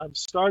I'm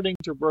starting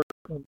to work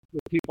with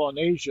people in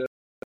Asia,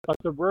 but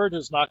the word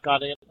has not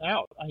gotten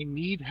out. I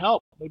need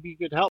help. Maybe you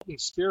could help me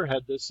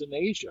spearhead this in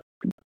Asia.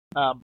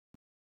 Um,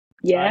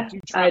 I Yeah, do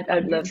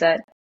I'd love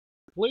that.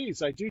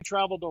 please. I do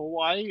travel to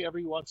Hawaii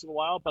every once in a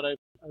while, but I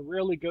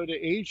rarely go to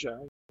Asia.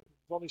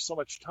 There's only so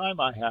much time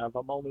I have.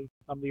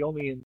 I'm the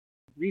only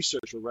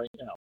researcher right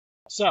now.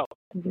 So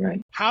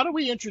Right. how do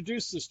we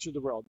introduce this to the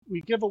world?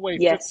 We give away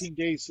Yes. 15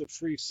 days of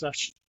free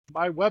session.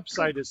 My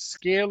website is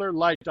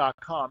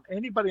scalarlight.com.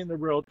 Anybody in the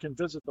world can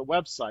visit the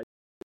website,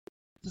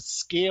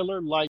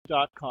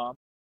 scalarlight.com,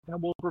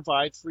 and we'll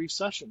provide free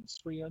sessions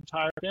for your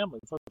entire family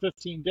for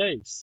 15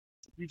 days.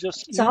 You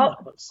just So how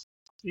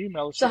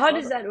email us so your how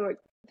does photo. that work?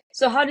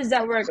 So how does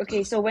that work?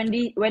 Okay, so when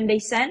they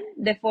send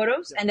the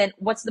photos, Yeah. and then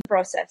what's the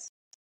process?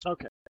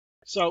 Okay.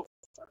 So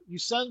you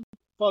send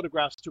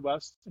photographs to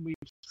us, and we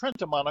print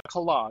them on a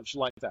collage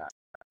like that.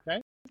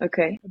 Okay.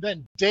 Okay. And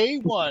then day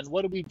one,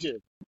 what do we do?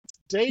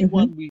 Day Mm-hmm.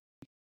 one, we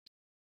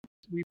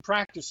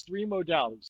practice three modalities.